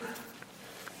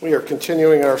We are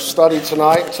continuing our study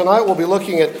tonight. Tonight we'll be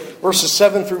looking at verses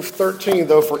 7 through 13,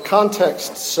 though for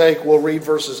context's sake we'll read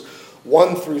verses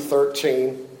 1 through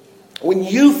 13. When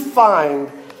you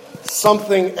find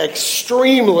something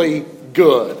extremely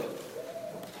good,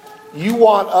 you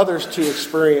want others to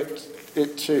experience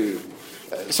it too.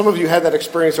 Some of you had that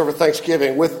experience over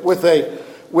Thanksgiving. With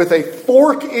a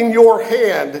fork in your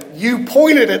hand, you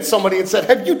pointed at somebody and said,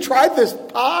 "Have you tried this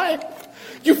pie?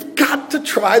 You've got to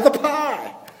try the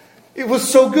pie." It was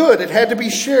so good, it had to be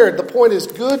shared. The point is,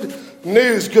 good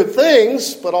news, good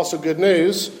things, but also good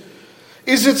news,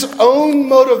 is its own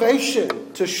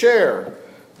motivation to share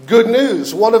good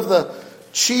news. One of the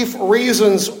chief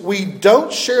reasons we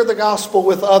don't share the gospel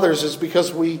with others is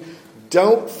because we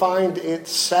don't find it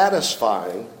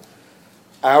satisfying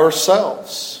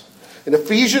ourselves. In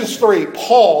Ephesians 3,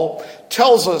 Paul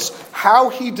tells us how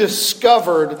he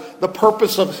discovered the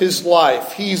purpose of his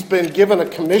life. He's been given a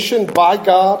commission by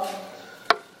God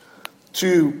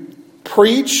to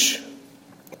preach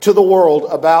to the world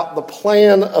about the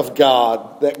plan of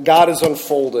God that God is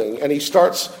unfolding. And he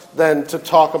starts then to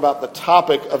talk about the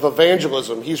topic of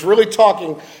evangelism. He's really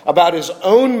talking about his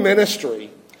own ministry,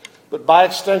 but by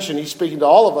extension, he's speaking to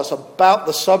all of us about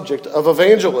the subject of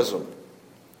evangelism.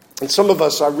 And some of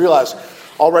us, I realize,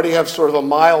 already have sort of a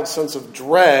mild sense of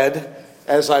dread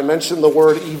as I mention the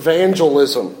word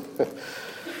evangelism.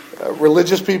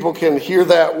 Religious people can hear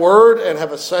that word and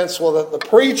have a sense, well, that the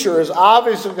preacher is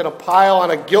obviously going to pile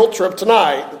on a guilt trip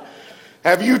tonight.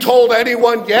 Have you told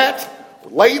anyone yet?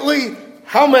 Lately?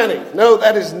 How many? No,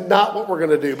 that is not what we're going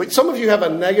to do. But some of you have a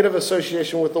negative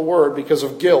association with the word because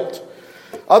of guilt.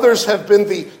 Others have been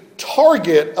the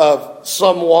target of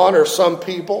someone or some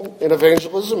people in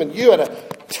evangelism, and you had a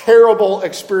terrible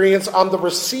experience on the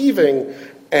receiving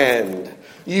end.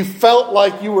 You felt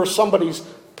like you were somebody's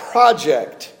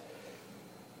project.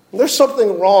 There's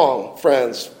something wrong,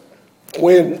 friends,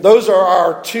 when those are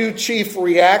our two chief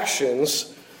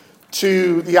reactions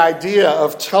to the idea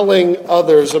of telling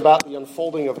others about the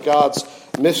unfolding of God's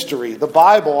mystery. The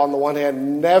Bible, on the one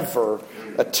hand, never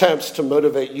attempts to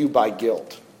motivate you by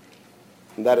guilt.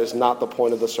 And that is not the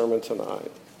point of the sermon tonight.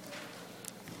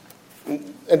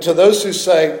 And to those who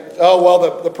say, oh,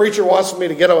 well, the preacher wants me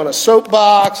to get on a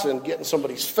soapbox and get in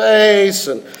somebody's face.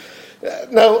 And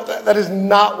no, that is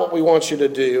not what we want you to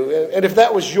do. And if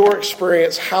that was your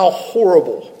experience, how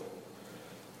horrible.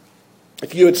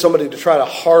 If you had somebody to try to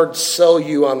hard sell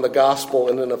you on the gospel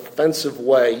in an offensive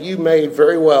way, you may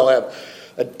very well have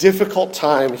a difficult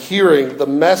time hearing the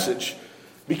message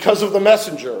because of the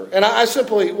messenger. And I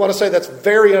simply want to say that's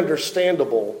very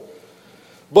understandable.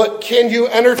 But can you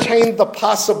entertain the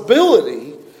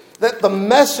possibility that the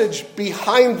message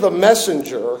behind the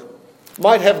messenger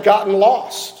might have gotten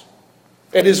lost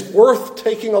and is worth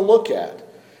taking a look at,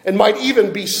 and might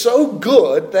even be so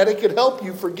good that it could help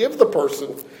you forgive the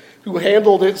person who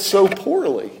handled it so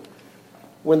poorly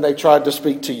when they tried to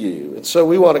speak to you? And so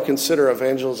we want to consider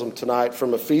evangelism tonight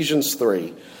from Ephesians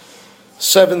 3,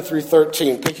 7 through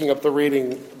 13, picking up the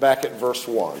reading back at verse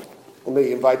 1. Let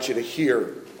me invite you to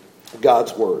hear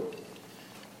God's word.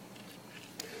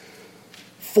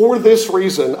 For this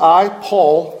reason, I,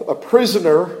 Paul, a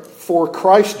prisoner for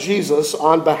Christ Jesus,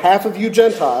 on behalf of you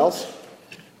Gentiles,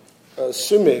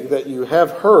 assuming that you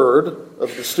have heard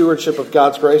of the stewardship of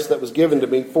God's grace that was given to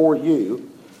me for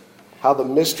you, how the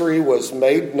mystery was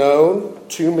made known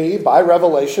to me by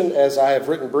revelation, as I have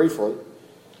written briefly.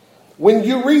 When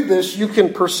you read this, you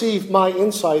can perceive my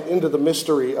insight into the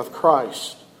mystery of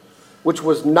Christ, which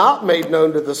was not made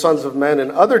known to the sons of men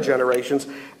in other generations,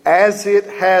 as it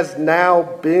has now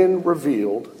been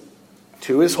revealed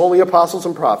to his holy apostles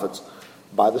and prophets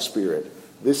by the Spirit.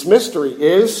 This mystery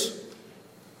is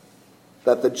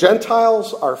that the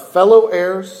Gentiles are fellow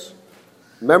heirs,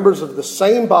 members of the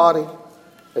same body,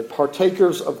 and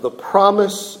partakers of the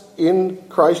promise in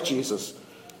Christ Jesus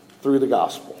through the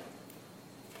gospel.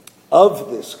 Of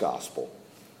this gospel,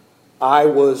 I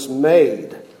was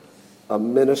made a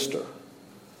minister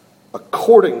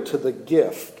according to the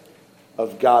gift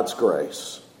of God's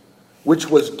grace, which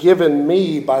was given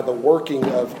me by the working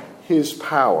of his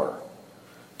power.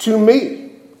 To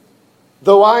me,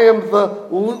 though I am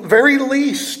the very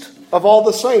least of all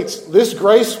the saints, this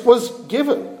grace was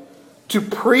given to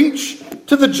preach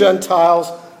to the Gentiles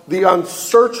the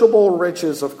unsearchable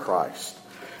riches of Christ,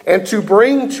 and to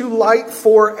bring to light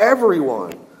for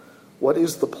everyone what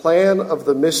is the plan of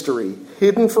the mystery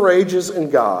hidden for ages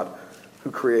in God who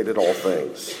created all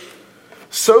things,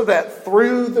 so that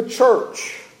through the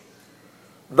church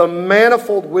the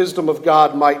manifold wisdom of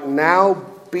God might now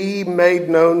be made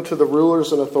known to the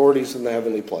rulers and authorities in the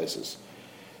heavenly places.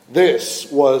 This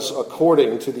was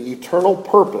according to the eternal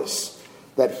purpose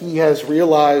that he has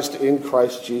realized in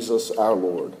Christ Jesus our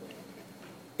Lord,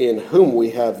 in whom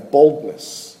we have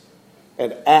boldness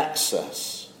and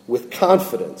access with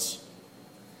confidence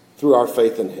through our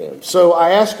faith in him. So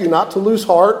I ask you not to lose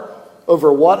heart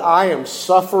over what I am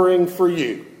suffering for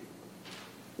you,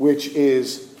 which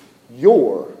is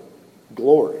your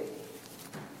glory.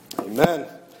 Amen.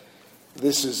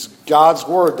 This is God's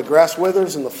word. The grass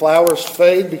withers and the flowers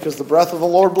fade because the breath of the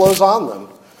Lord blows on them.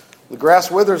 The grass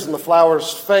withers and the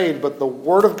flowers fade, but the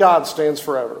word of God stands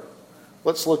forever.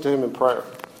 Let's look to him in prayer.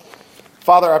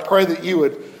 Father, I pray that you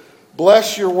would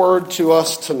bless your word to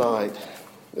us tonight,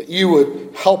 that you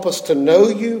would help us to know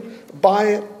you by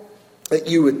it, that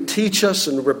you would teach us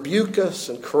and rebuke us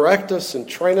and correct us and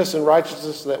train us in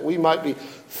righteousness, so that we might be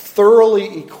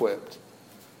thoroughly equipped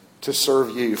to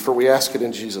serve you. For we ask it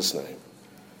in Jesus' name.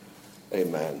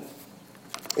 Amen.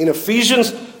 In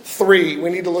Ephesians 3, we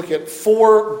need to look at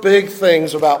 4 big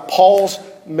things about Paul's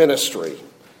ministry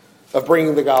of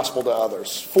bringing the gospel to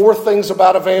others. 4 things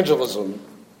about evangelism.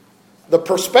 The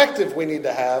perspective we need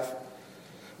to have,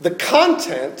 the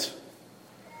content,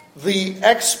 the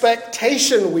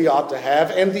expectation we ought to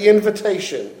have, and the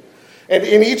invitation. And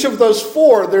in each of those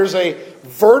 4, there's a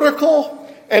vertical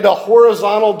and a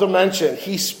horizontal dimension.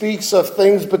 He speaks of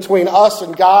things between us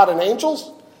and God and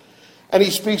angels, and he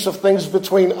speaks of things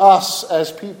between us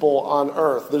as people on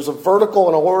earth. There's a vertical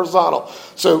and a horizontal.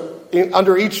 So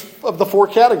under each of the 4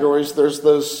 categories, there's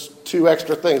those 2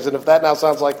 extra things. And if that now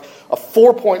sounds like a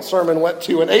 4-point sermon went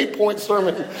to an 8-point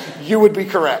sermon, you would be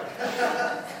correct.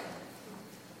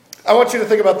 I want you to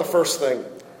think about the first thing.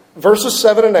 Verses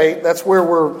 7 and 8, that's where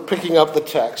we're picking up the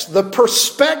text. The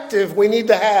perspective we need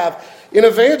to have in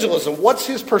evangelism. What's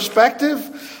his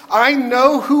perspective? I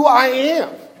know who I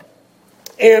am.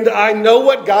 And I know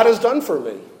what God has done for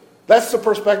me. That's the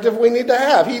perspective we need to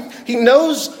have. He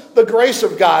knows the grace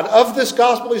of God. Of this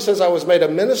gospel, he says, I was made a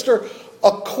minister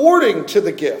according to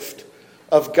the gift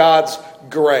of God's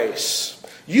grace.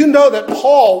 You know that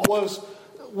Paul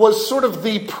was sort of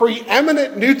the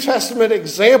preeminent New Testament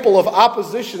example of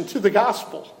opposition to the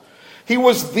gospel. He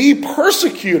was the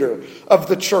persecutor of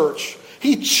the church.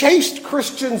 He chased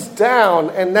Christians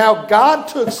down, and now God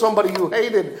took somebody who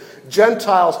hated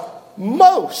Gentiles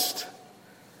most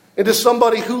into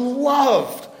somebody who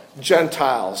loved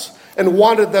Gentiles and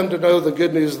wanted them to know the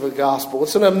good news of the gospel.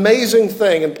 It's an amazing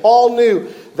thing, and Paul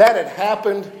knew that had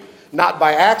happened not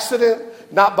by accident,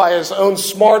 not by his own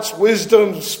smarts,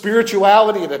 wisdom,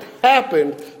 spirituality. It had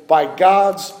happened by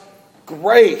God's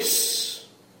grace.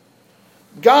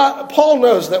 Paul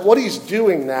knows that what he's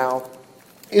doing now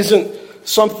isn't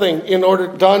something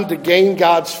done to gain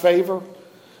God's favor.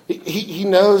 He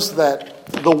knows that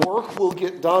the work will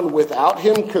get done without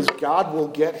him because God will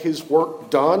get his work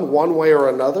done one way or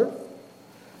another.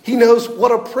 He knows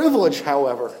what a privilege,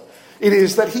 however, it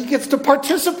is that he gets to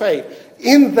participate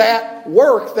in that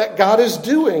work that God is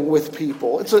doing with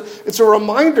people. It's a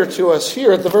reminder to us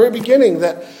here at the very beginning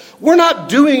that we're not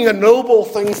doing a noble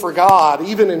thing for God,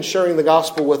 even in sharing the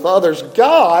gospel with others.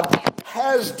 God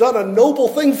has done a noble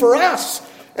thing for us,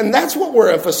 and that's what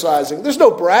we're emphasizing. There's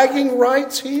no bragging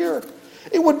rights here.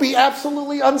 It would be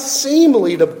absolutely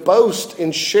unseemly to boast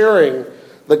in sharing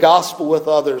the gospel with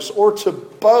others or to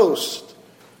boast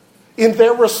in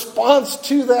their response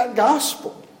to that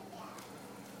gospel.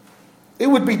 It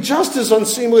would be just as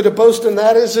unseemly to boast in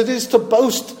that as it is to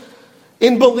boast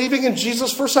in believing in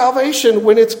Jesus for salvation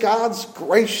when it's God's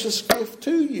gracious gift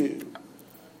to you.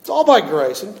 It's all by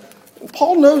grace, and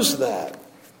Paul knows that.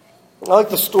 I like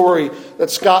the story that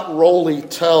Scott Rowley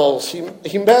tells.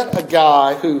 He met a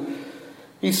guy who,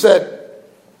 he said,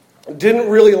 didn't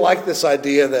really like this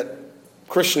idea that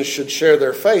Christians should share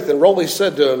their faith. And Rowley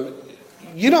said to him,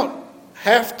 you don't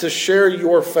have to share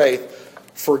your faith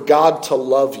for God to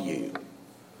love you.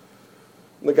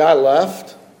 And the guy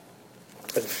left.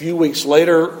 A few weeks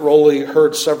later, Rowley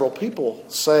heard several people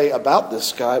say about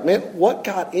this guy, man, what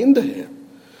got into him?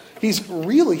 He's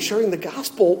really sharing the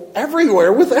gospel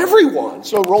everywhere with everyone.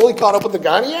 So Rowley caught up with the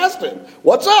guy and he asked him,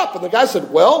 what's up? And the guy said,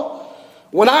 well,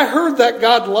 when I heard that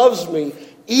God loves me,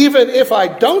 even if I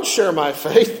don't share my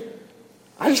faith,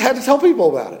 I just had to tell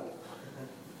people about it.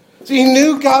 See, he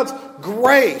knew God's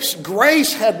grace.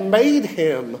 Grace had made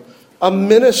him a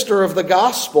minister of the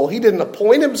gospel. He didn't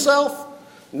appoint himself.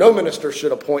 No minister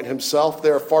should appoint himself.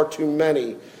 There are far too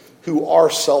many who are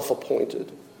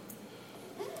self-appointed.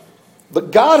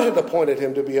 But God had appointed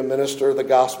him to be a minister of the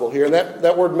gospel here. And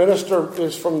that word minister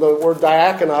is from the word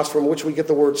diakonos, from which we get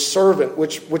the word servant,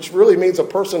 which really means a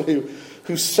person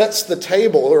who sets the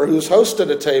table or who's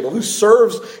hosted a table, who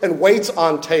serves and waits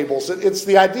on tables. It's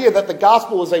the idea that the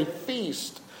gospel is a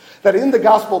feast, that in the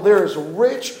gospel there is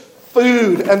rich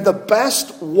food and the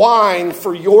best wine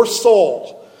for your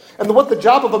soul. And what the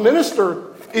job of a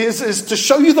minister is to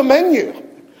show you the menu.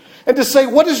 And to say,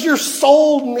 what does your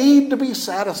soul need to be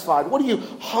satisfied? What do you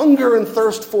hunger and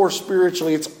thirst for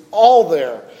spiritually? It's all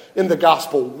there in the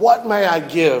gospel. What may I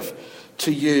give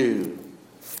to you?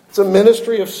 It's a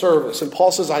ministry of service. And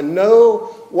Paul says, I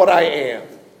know what I am.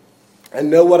 I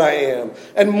know what I am.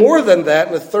 And more than that,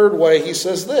 in the third way, he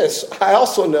says this. I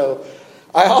also know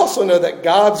that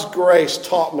God's grace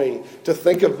taught me to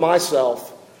think of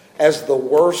myself as the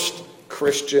worst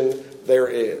Christian there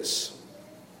is.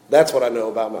 That's what I know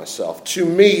about myself. To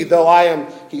me, though I am,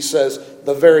 he says,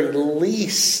 the very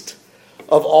least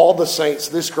of all the saints,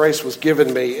 this grace was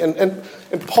given me. And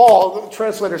Paul, the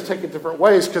translators take it different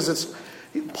ways because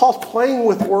Paul's playing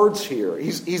with words here.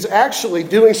 He's actually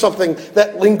doing something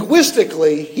that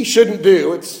linguistically he shouldn't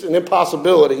do. It's an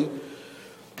impossibility.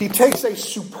 He takes a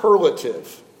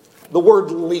superlative, the word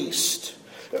least,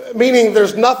 meaning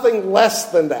there's nothing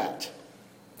less than that.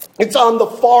 It's on the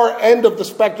far end of the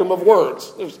spectrum of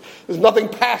words. There's nothing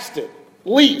past it.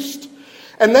 Least.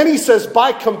 And then he says,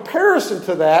 by comparison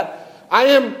to that, I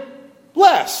am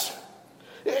less.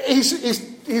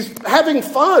 He's having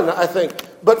fun, I think,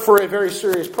 but for a very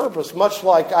serious purpose, much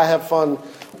like I have fun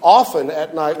often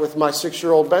at night with my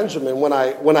 6-year-old Benjamin when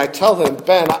I tell him,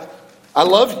 Ben, I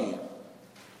love you.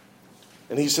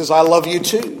 And he says, I love you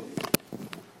too.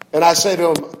 And I say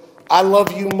to him, I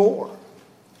love you more.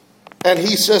 And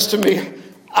he says to me,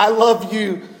 I love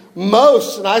you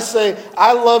most. And I say,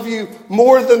 I love you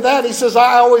more than that. He says,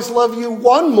 I always love you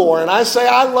one more. And I say,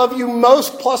 I love you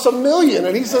most plus 1,000,000.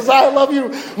 And he says, I love you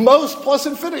most plus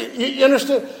infinity. You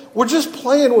understand? We're just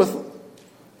playing with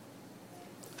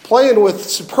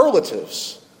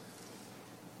superlatives,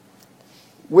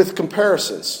 with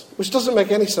comparisons, which doesn't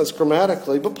make any sense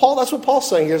grammatically. But that's what Paul's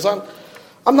saying here is,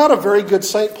 I'm not a very good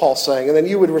saint, Paul's saying. And then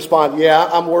you would respond, yeah,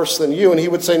 I'm worse than you. And he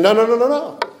would say,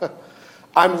 no.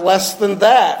 I'm less than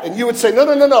that. And you would say, no,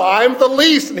 I'm the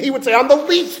least. And he would say, I'm the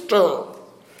leaster.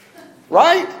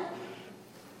 Right?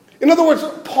 In other words,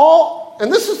 Paul,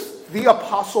 and this is the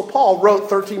Apostle Paul, wrote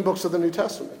 13 books of the New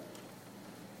Testament.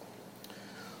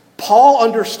 Paul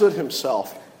understood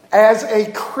himself as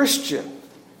a Christian.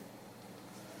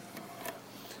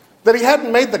 That he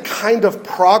hadn't made the kind of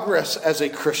progress as a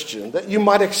Christian that you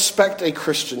might expect a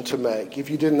Christian to make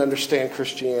if you didn't understand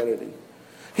Christianity.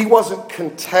 He wasn't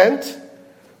content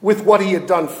with what he had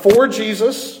done for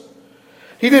Jesus.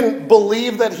 He didn't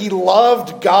believe that he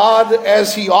loved God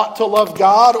as he ought to love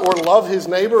God or love his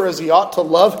neighbor as he ought to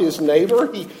love his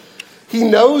neighbor. He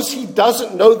knows he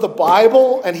doesn't know the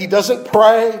Bible, and he doesn't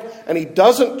pray, and he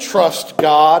doesn't trust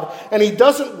God, and he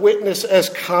doesn't witness as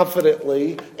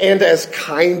confidently and as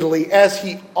kindly as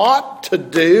he ought to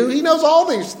do. He knows all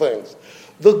these things.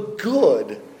 The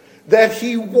good that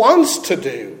he wants to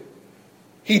do,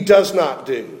 he does not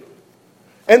do.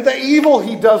 And the evil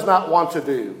he does not want to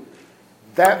do,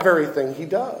 that very thing he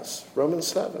does. Romans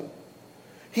 7.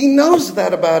 He knows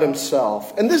that about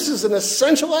himself. And this is an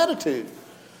essential attitude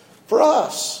for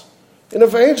us in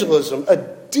evangelism, a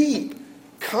deep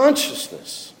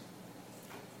consciousness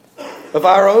of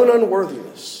our own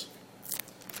unworthiness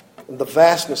and the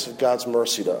vastness of God's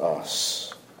mercy to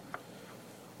us.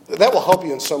 That will help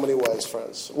you in so many ways,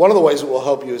 friends. One of the ways it will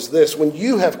help you is this. When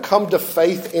you have come to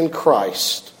faith in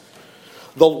Christ,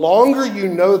 the longer you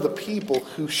know the people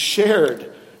who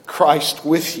shared Christ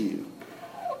with you,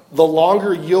 the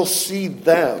longer you'll see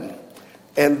them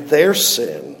and their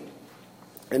sin.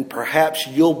 And perhaps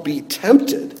you'll be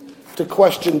tempted to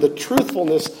question the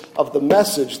truthfulness of the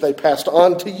message they passed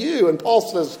on to you. And Paul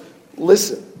says,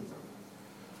 listen,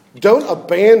 don't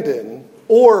abandon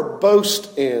or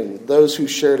boast in those who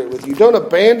shared it with you. Don't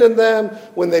abandon them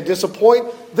when they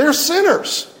disappoint. They're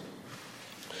sinners.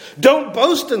 Don't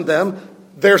boast in them.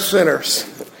 They're sinners.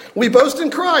 We boast in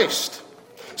Christ.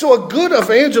 So a good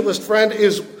evangelist, friend,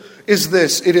 is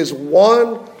this. It is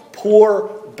one poor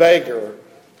beggar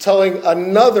telling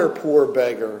another poor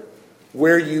beggar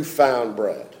where you found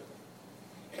bread.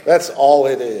 That's all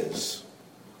it is.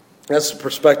 That's the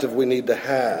perspective we need to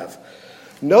have.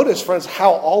 Notice, friends,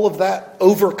 how all of that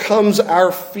overcomes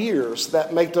our fears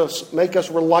that make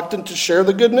us reluctant to share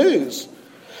the good news.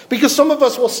 Because some of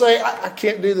us will say, I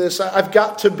can't do this. I've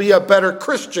got to be a better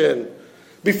Christian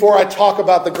before I talk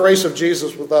about the grace of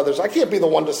Jesus with others. I can't be the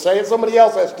one to say it. Somebody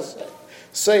else has to say it.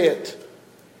 Say it.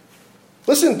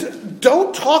 Listen,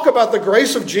 don't talk about the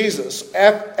grace of Jesus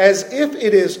as if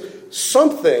it is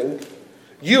something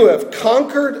you have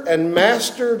conquered and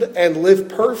mastered and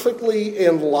lived perfectly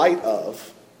in light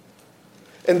of,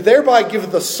 and thereby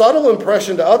give the subtle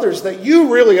impression to others that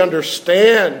you really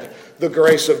understand the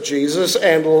grace of Jesus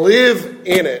and live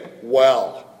in it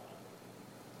well.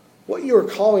 What you are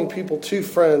calling people to,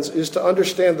 friends, is to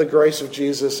understand the grace of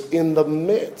Jesus in the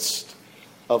midst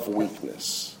of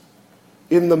weakness,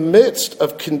 in the midst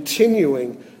of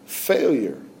continuing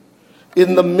failure,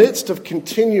 in the midst of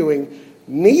continuing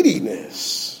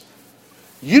neediness.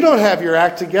 You don't have your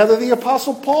act together. The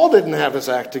Apostle Paul didn't have his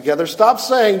act together. Stop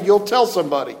saying you'll tell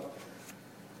somebody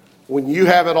when you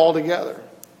have it all together.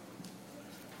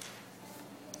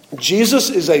 Jesus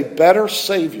is a better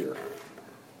Savior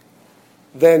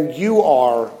than you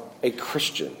are a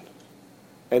Christian,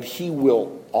 and he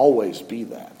will always be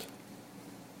that.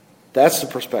 That's the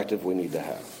perspective we need to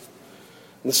have.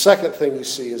 And the second thing you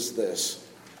see is this: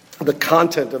 the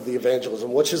content of the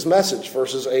evangelism. What's his message?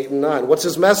 Verses 8 and 9. What's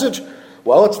his message?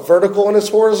 Well, it's vertical and it's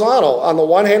horizontal. On the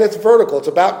one hand, it's vertical. It's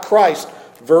about Christ.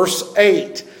 Verse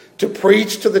 8, to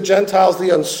preach to the Gentiles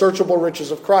the unsearchable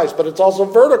riches of Christ. But it's also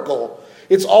vertical.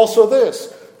 It's also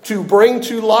this: to bring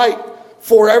to light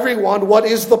for everyone what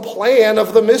is the plan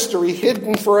of the mystery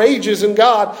hidden for ages in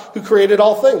God who created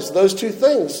all things. Those two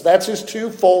things. That's his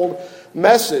twofold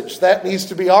message. That needs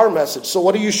to be our message. So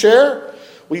what do you share?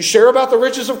 Well, you share about the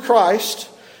riches of Christ.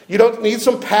 You don't need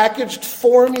some packaged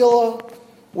formula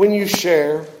when you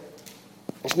share.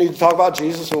 You just need to talk about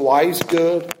Jesus and why he's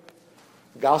good.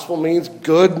 The gospel means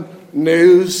good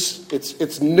news.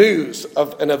 It's news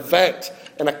of an event,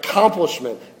 an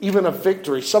accomplishment, even a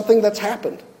victory, something that's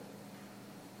happened.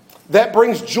 That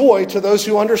brings joy to those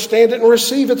who understand it and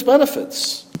receive its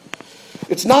benefits.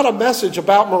 It's not a message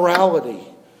about morality.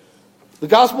 The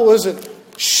gospel isn't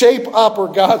shape up or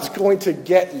God's going to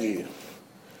get you.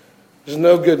 There's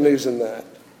no good news in that.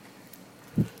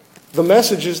 The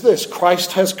message is this: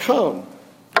 Christ has come.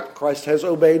 Christ has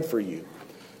obeyed for you.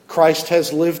 Christ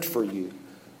has lived for you.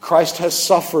 Christ has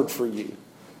suffered for you.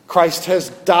 Christ has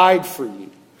died for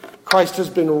you. Christ has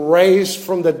been raised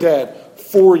from the dead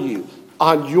for you,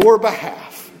 on your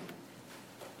behalf.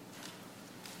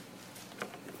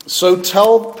 So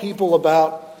tell people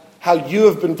about how you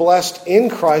have been blessed in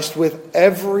Christ with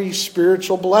every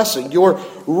spiritual blessing. You're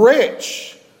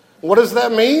rich. What does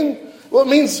that mean? Well, it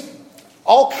means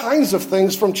all kinds of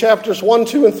things from chapters 1,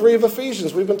 2, and 3 of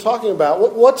Ephesians we've been talking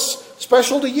about. What's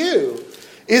special to you?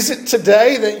 Is it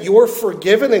today that you're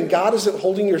forgiven and God isn't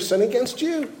holding your sin against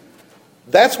you?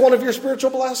 That's one of your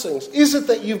spiritual blessings. Is it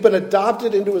that you've been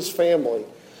adopted into his family?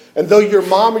 And though your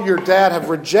mom or your dad have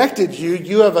rejected you,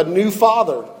 you have a new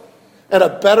father and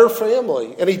a better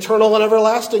family, an eternal and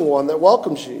everlasting one that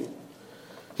welcomes you.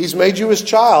 He's made you his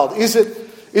child. Is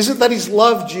it that he's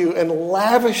loved you and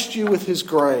lavished you with his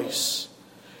grace?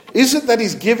 Is it that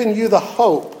he's given you the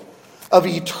hope of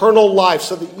eternal life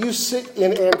so that you sit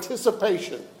in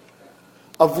anticipation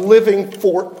of living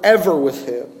forever with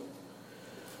him?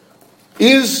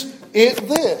 Is it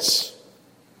this: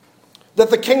 that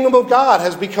the kingdom of God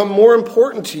has become more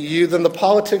important to you than the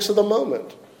politics of the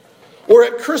moment? Or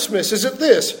at Christmas, is it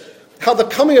this: how the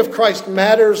coming of Christ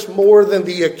matters more than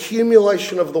the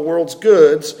accumulation of the world's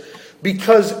goods,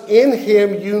 because in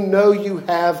him you know you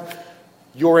have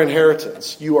your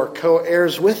inheritance. You are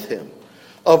co-heirs with him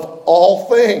of all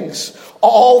things,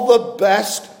 all the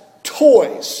best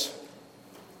toys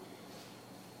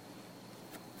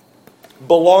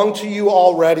belong to you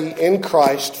already in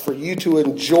Christ for you to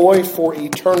enjoy for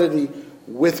eternity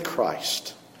with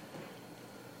Christ.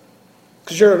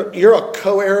 Because you're a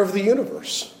co-heir of the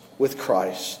universe with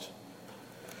Christ.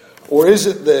 Or is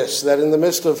it this, that in the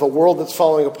midst of a world that's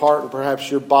falling apart and perhaps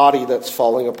your body that's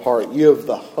falling apart, you have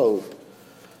the hope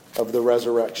of the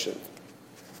resurrection?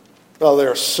 Well, there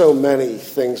are so many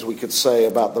things we could say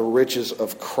about the riches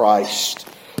of Christ.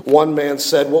 One man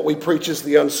said, what we preach is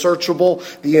the unsearchable,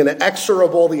 the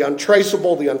inexorable, the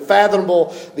untraceable, the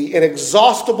unfathomable, the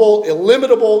inexhaustible,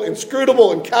 illimitable,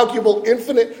 inscrutable, incalculable,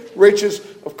 infinite riches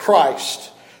of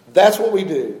Christ. That's what we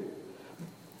do.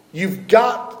 You've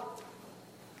got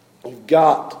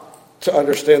to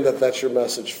understand that that's your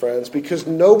message, friends, because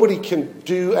nobody can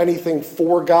do anything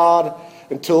for God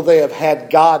until they have had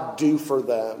God do for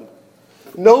them.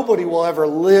 Nobody will ever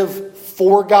live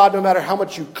for God, no matter how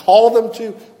much you call them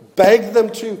to, beg them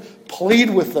to, plead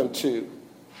with them to,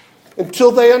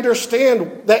 until they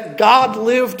understand that God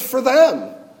lived for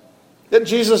them, that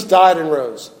Jesus died and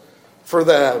rose for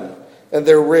them, and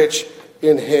they're rich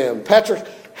in him. Patrick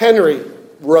Henry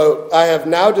wrote, "I have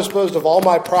now disposed of all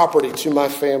my property to my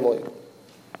family.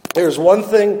 There's one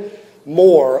thing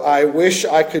more I wish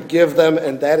I could give them,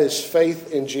 and that is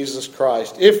faith in Jesus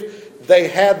Christ. If they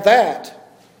had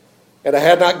that, and I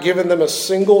had not given them a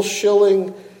single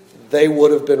shilling, they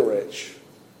would have been rich.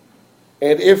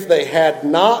 And if they had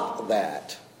not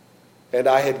that, and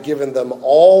I had given them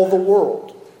all the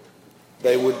world,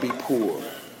 they would be poor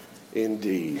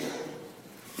indeed."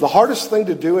 The hardest thing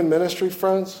to do in ministry,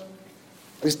 friends,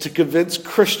 is to convince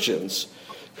Christians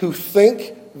who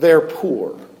think they're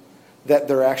poor that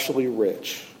they're actually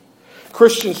rich.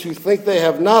 Christians who think they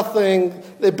have nothing,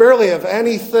 they barely have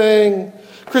anything.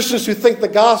 Christians who think the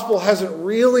gospel hasn't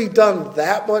really done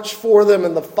that much for them,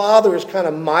 and the Father is kind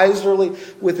of miserly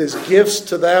with his gifts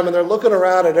to them, and they're looking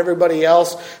around at everybody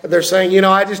else, and they're saying,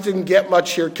 I just didn't get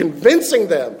much here. Convincing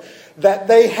them that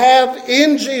they have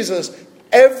in Jesus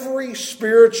every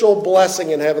spiritual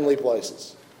blessing in heavenly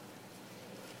places.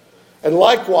 And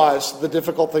likewise, the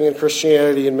difficult thing in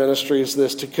Christianity and ministry is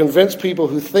this: to convince people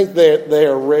who think they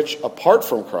are rich apart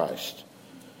from Christ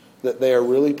that they are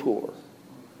really poor.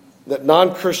 That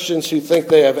non-Christians who think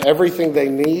they have everything they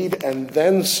need and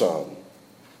then some,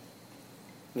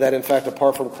 that in fact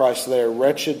apart from Christ they are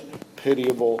wretched,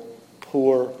 pitiable,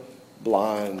 poor,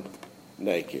 blind,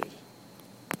 naked.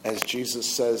 As Jesus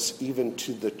says even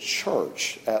to the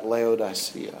church at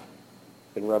Laodicea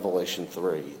in Revelation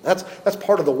 3. That's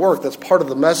part of the work. That's part of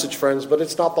the message, friends, but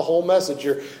it's not the whole message.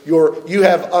 You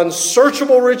have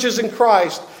unsearchable riches in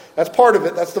Christ. That's part of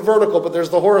it. That's the vertical, but there's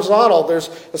the horizontal. There's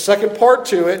a second part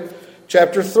to it.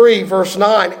 Chapter 3, verse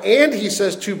 9. And he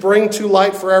says, to bring to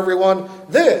light for everyone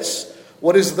this.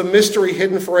 What is the mystery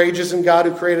hidden for ages in God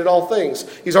who created all things?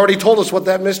 He's already told us what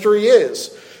that mystery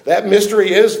is. That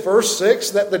mystery is, verse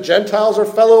 6, that the Gentiles are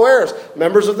fellow heirs,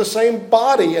 members of the same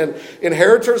body, and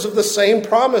inheritors of the same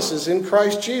promises in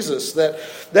Christ Jesus.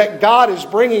 That God is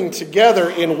bringing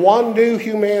together in one new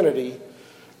humanity,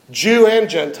 Jew and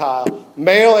Gentile,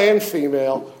 male and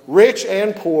female, rich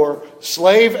and poor,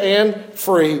 slave and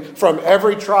free, from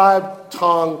every tribe,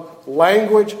 tongue,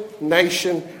 language,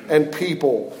 nation, and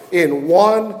people, in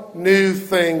one new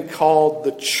thing called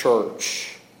the church.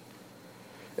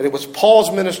 And it was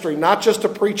Paul's ministry not just to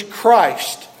preach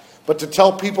Christ, but to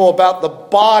tell people about the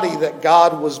body that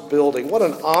God was building. What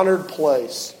an honored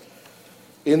place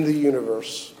in the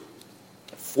universe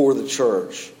for the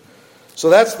church. So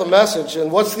that's the message.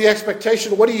 And what's the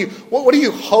expectation? What do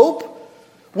you hope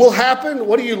will happen?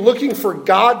 What are you looking for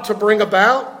God to bring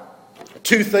about?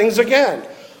 Two things again.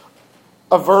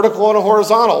 A vertical and a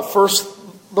horizontal. First,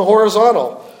 the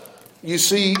horizontal. You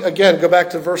see, again, go back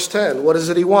to verse 10. What is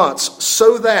it he wants?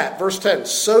 So that, verse 10,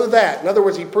 so that. In other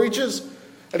words, he preaches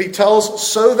and he tells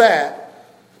so that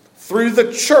through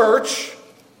the church,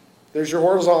 there's your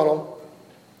horizontal,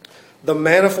 the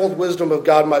manifold wisdom of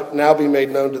God might now be made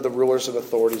known to the rulers and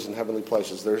authorities in heavenly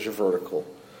places. There's your vertical.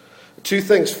 Two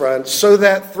things, friends. So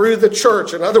that through the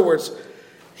church, in other words,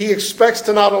 he expects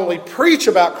to not only preach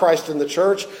about Christ in the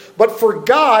church, but for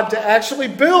God to actually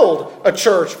build a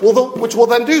church, which will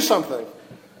then do something.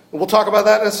 And we'll talk about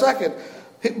that in a second.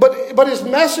 But his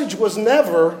message was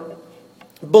never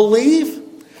believe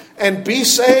and be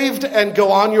saved and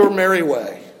go on your merry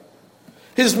way.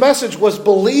 His message was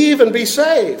believe and be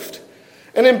saved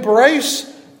and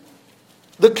embrace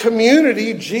the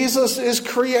community Jesus is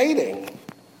creating.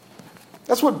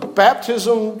 That's what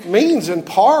baptism means in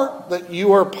part, that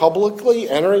you are publicly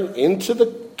entering into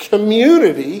the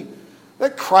community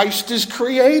that Christ is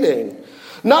creating.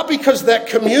 Not because that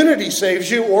community saves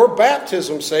you or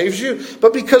baptism saves you,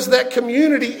 but because that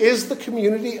community is the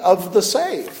community of the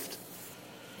saved.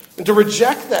 And to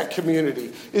reject that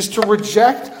community is to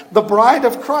reject the bride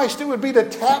of Christ. It would be to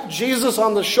tap Jesus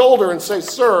on the shoulder and say,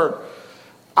 "Sir,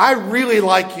 I really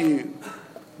like you,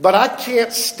 but I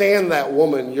can't stand that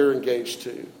woman you're engaged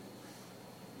to."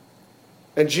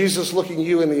 And Jesus looking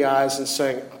you in the eyes and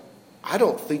saying, "I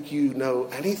don't think you know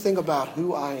anything about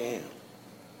who I am,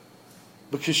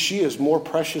 because she is more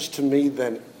precious to me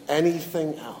than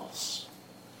anything else.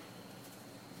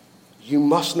 You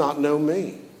must not know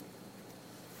me."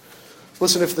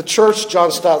 Listen, if the church,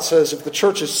 John Stott says, if the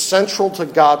church is central to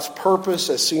God's purpose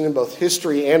as seen in both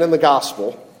history and in the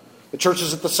gospel, the church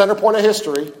is at the center point of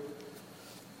history,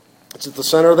 it's at the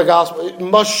center of the gospel, it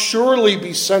must surely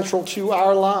be central to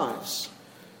our lives.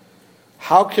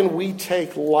 How can we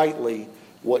take lightly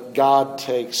what God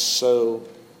takes so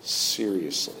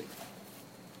seriously?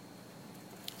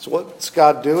 So what's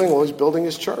God doing? Well, he's building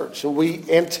his church. And we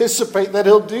anticipate that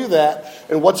he'll do that.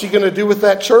 And what's he going to do with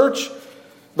that church?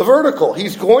 The vertical.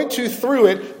 He's going to, through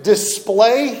it,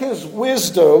 display his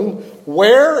wisdom.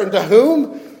 Where and to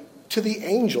whom? to the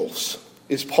angels,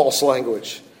 is Paul's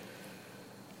language.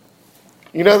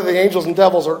 You know that the angels and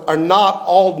devils are not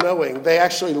all-knowing. They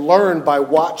actually learn by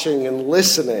watching and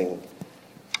listening.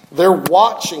 They're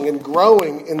watching and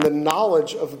growing in the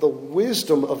knowledge of the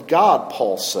wisdom of God,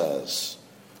 Paul says.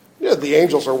 You know, the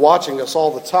angels are watching us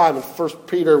all the time. In 1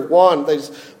 Peter 1,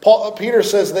 Peter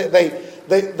says that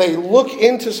they look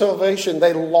into salvation.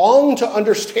 They long to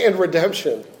understand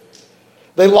redemption.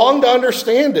 They long to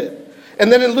understand it.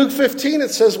 And then in Luke 15, it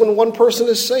says when one person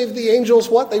is saved, the angels,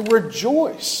 what? They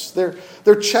rejoice.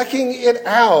 They're checking it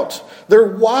out. They're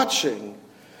watching.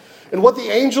 And what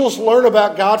the angels learn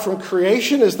about God from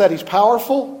creation is that he's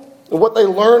powerful. And what they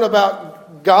learn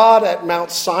about God at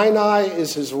Mount Sinai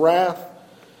is his wrath.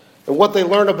 And what they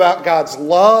learn about God's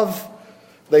love,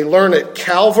 they learn at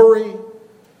Calvary.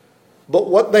 But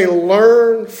what they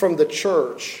learn from the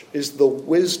church is the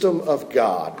wisdom of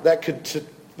God that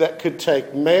could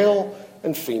take male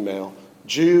and female,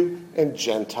 Jew and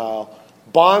Gentile,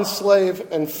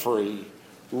 bondslave and free,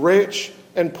 rich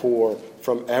and poor,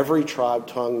 from every tribe,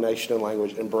 tongue, nation, and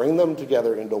language, and bring them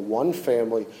together into one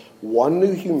family, one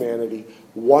new humanity,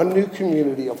 one new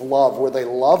community of love, where they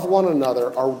love one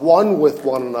another, are one with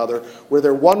one another, where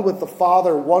they're one with the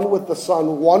Father, one with the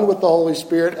Son, one with the Holy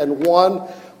Spirit, and one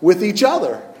with each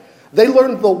other. They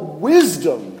learn the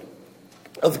wisdom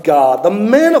of God, the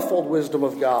manifold wisdom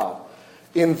of God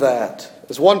in that.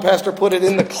 As one pastor put it,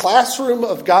 in the classroom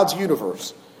of God's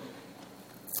universe,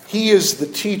 he is the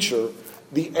teacher.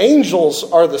 The angels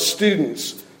are the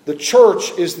students. The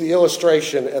church is the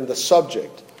illustration, and the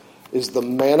subject is the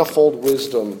manifold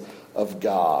wisdom of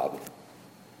God.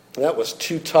 That was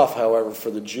too tough, however,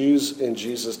 for the Jews in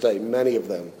Jesus' day, many of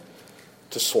them,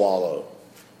 to swallow.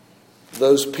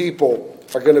 Those people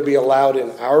are going to be allowed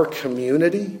in our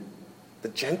community? The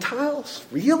Gentiles?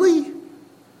 Really?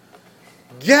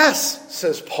 Yes,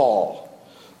 says Paul.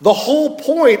 The whole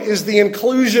point is the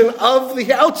inclusion of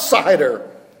the outsider.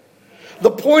 The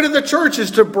point of the church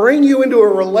is to bring you into a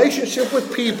relationship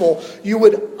with people you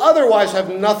would otherwise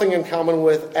have nothing in common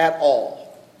with at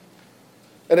all.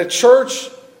 And a church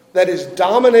that is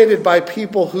dominated by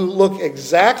people who look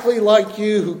exactly like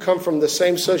you, who come from the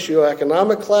same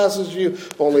socioeconomic class as you,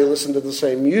 who only listen to the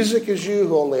same music as you,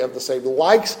 who only have the same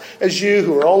likes as you,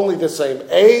 who are only the same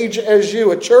age as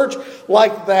you. A church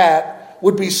like that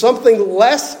would be something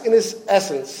less in its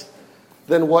essence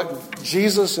than what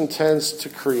Jesus intends to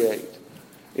create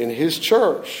in his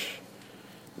church.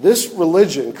 This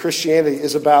religion, Christianity,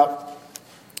 is about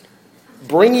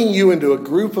bringing you into a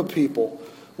group of people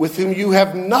with whom you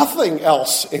have nothing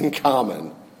else in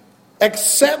common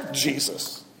except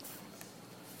Jesus.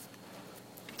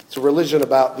 It's a religion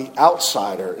about the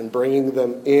outsider and bringing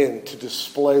them in to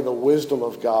display the wisdom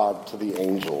of God to the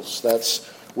angels. That's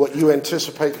what you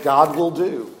anticipate God will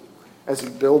do as he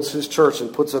builds his church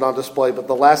and puts it on display. But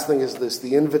the last thing is this,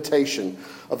 the invitation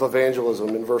of evangelism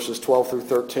in verses 12 through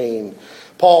 13.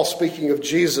 Paul, speaking of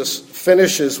Jesus,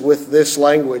 finishes with this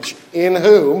language, in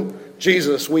whom,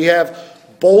 Jesus, we have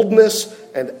boldness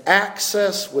and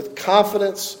access with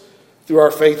confidence through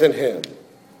our faith in him.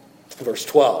 Verse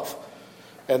 12.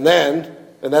 And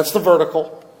that's the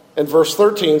vertical. And verse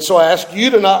 13, so I ask you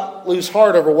to not lose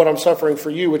heart over what I'm suffering for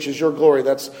you, which is your glory.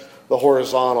 That's the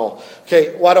horizontal.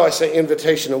 Okay, why do I say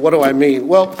invitation, and what do I mean?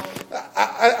 Well,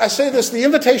 I say this, the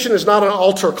invitation is not an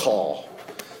altar call.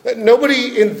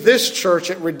 Nobody in this church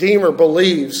at Redeemer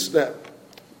believes that.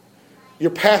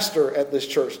 Your pastor at this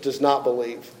church does not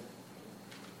believe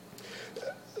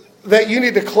that you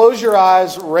need to close your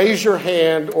eyes, raise your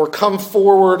hand, or come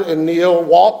forward and kneel,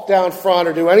 walk down front,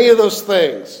 or do any of those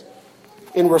things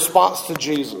in response to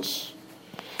Jesus.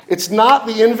 It's not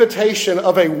the invitation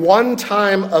of a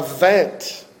one-time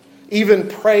event, even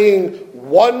praying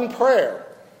one prayer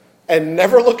and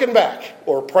never looking back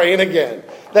or praying again.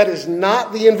 That is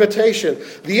not the invitation.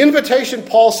 The invitation,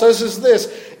 Paul says, is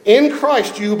this. In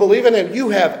Christ, you believe in him. You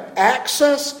have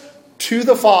access to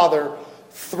the Father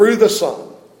through the Son.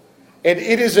 And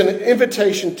it is an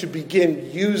invitation to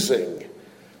begin using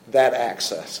that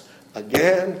access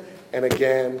again and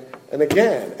again and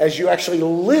again as you actually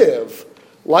live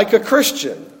like a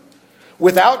Christian.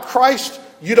 Without Christ,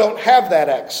 you don't have that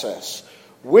access.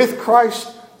 With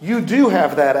Christ, you do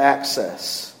have that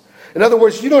access. In other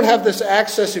words, you don't have this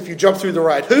access if you jump through the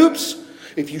right hoops,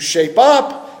 if you shape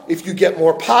up, if you get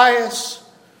more pious.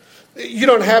 You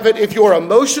don't have it if your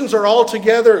emotions are all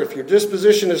together, if your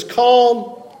disposition is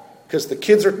calm, because the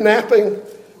kids are napping,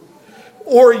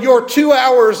 or you're 2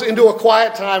 hours into a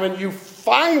quiet time and you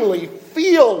finally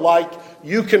feel like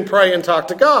you can pray and talk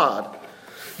to God.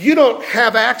 You don't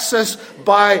have access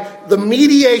by the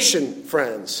mediation,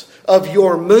 friends, of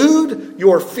your mood,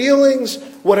 your feelings,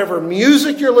 whatever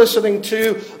music you're listening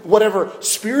to, whatever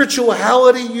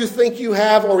spirituality you think you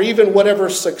have, or even whatever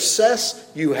success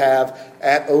you have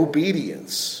at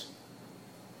obedience.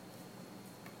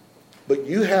 But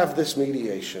you have this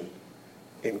mediation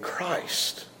in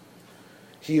Christ.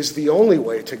 He is the only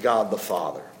way to God the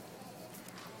Father.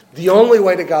 The only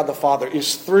way to God the Father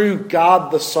is through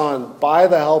God the Son, by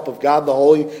the help of God the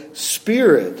Holy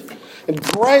Spirit. And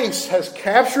grace has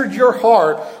captured your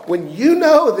heart when you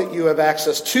know that you have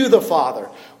access to the Father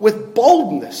with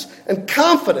boldness and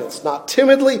confidence, not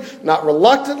timidly, not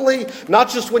reluctantly, not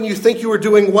just when you think you are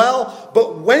doing well,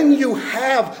 but when you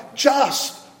have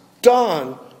just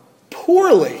done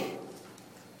poorly.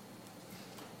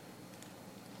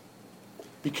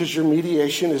 Because your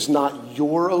mediation is not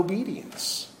your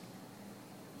obedience.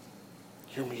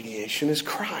 Your mediation is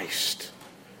Christ.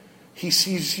 He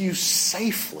sees you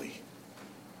safely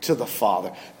to the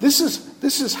Father. This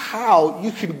is how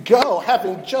you can go,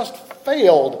 having just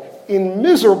failed in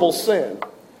miserable sin.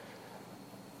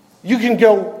 You can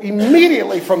go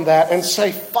immediately from that and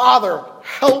say, Father,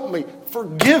 help me,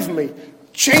 forgive me,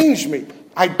 change me.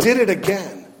 I did it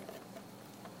again.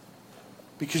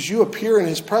 Because you appear in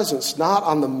His presence not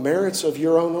on the merits of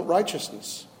your own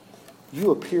righteousness.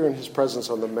 You appear in His presence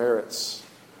on the merits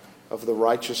of the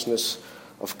righteousness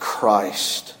of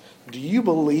Christ. Do you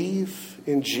believe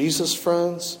in Jesus,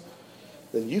 friends?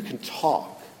 Then you can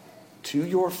talk to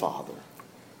your Father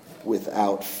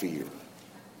without fear.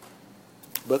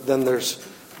 But then there's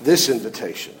this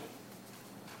invitation.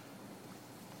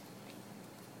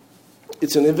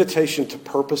 It's an invitation to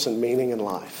purpose and meaning in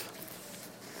life.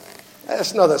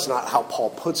 That's not how Paul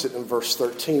puts it in verse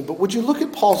 13. But would you look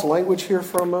at Paul's language here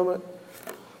for a moment?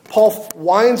 Paul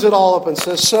winds it all up and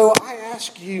says, so I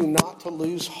ask you not to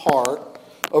lose heart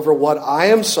over what I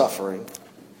am suffering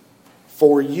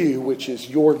for you, which is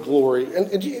your glory.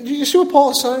 And do you see what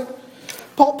Paul is saying?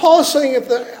 Paul is saying,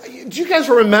 do you guys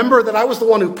remember that I was the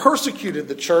one who persecuted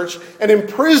the church and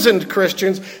imprisoned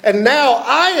Christians, and now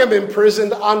I am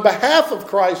imprisoned on behalf of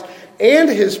Christ and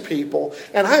His people,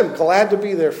 and I am glad to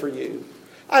be there for you.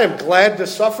 I am glad to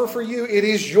suffer for you. It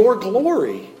is your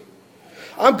glory.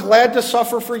 I'm glad to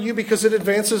suffer for you because it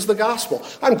advances the gospel.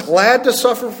 I'm glad to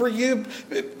suffer for you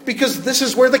because this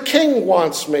is where the King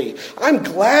wants me. I'm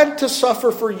glad to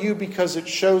suffer for you because it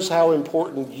shows how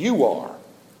important you are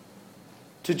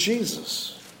to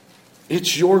Jesus.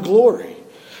 It's your glory.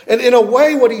 And in a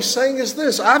way, what he's saying is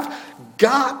this: I've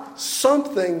got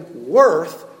something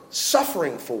worth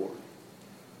suffering for,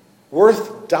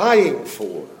 worth dying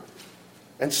for.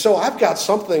 And so I've got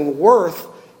something worth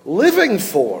living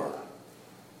for.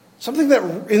 Something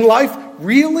that in life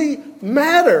really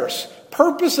matters.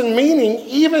 Purpose and meaning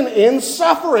even in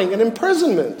suffering and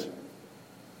imprisonment.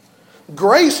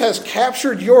 Grace has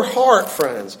captured your heart,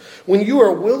 friends, when you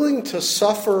are willing to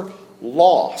suffer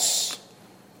loss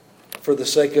for the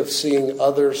sake of seeing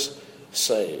others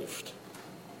saved.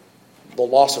 The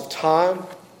loss of time,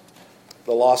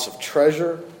 the loss of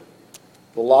treasure,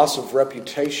 the loss of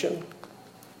reputation,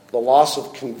 the loss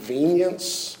of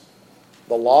convenience,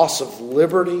 the loss of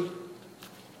liberty.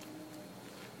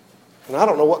 And I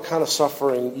don't know what kind of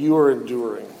suffering you are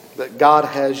enduring that God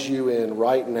has you in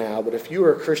right now, but if you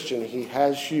are a Christian, He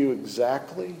has you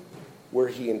exactly where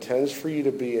He intends for you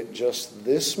to be at just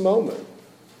this moment.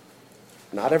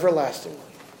 Not everlastingly,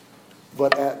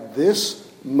 but at this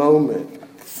moment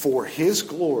for His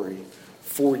glory,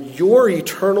 for your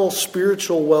eternal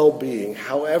spiritual well-being,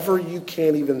 however you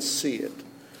can't even see it,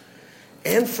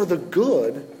 and for the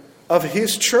good of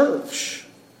His church.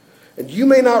 And you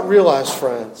may not realize,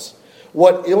 friends,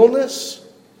 what illness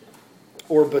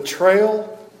or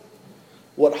betrayal,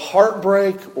 what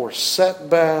heartbreak or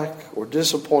setback or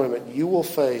disappointment you will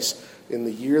face in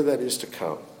the year that is to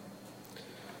come.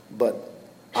 But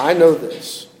I know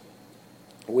this: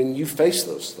 when you face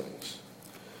those things,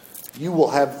 you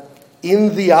will have,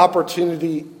 in the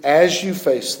opportunity as you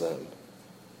face them,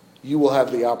 you will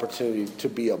have the opportunity to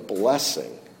be a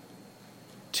blessing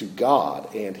to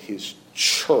God and His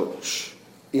church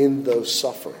in those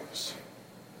sufferings.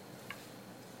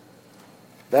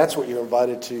 That's what you're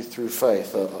invited to through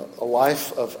faith, a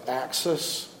life of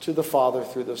access to the Father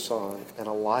through the Son, and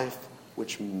a life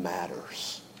which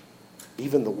matters,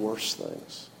 even the worst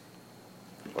things.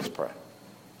 Let's pray.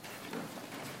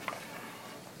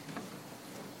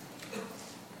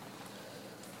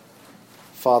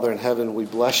 Father in heaven, we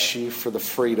bless you for the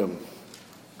freedom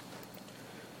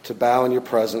to bow in your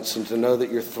presence and to know that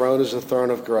your throne is a throne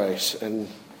of grace. And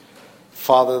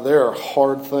Father, there are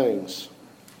hard things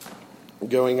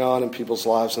going on in people's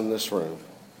lives in this room.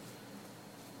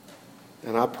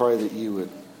 And I pray that you would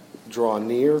draw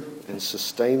near and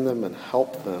sustain them and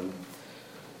help them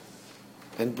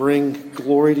and bring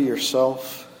glory to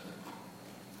yourself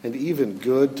and even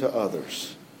good to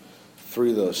others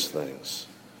through those things.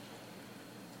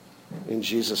 In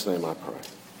Jesus' name I pray.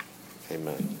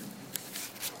 Amen.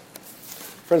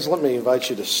 Friends, let me invite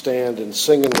you to stand and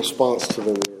sing in response to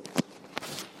the word.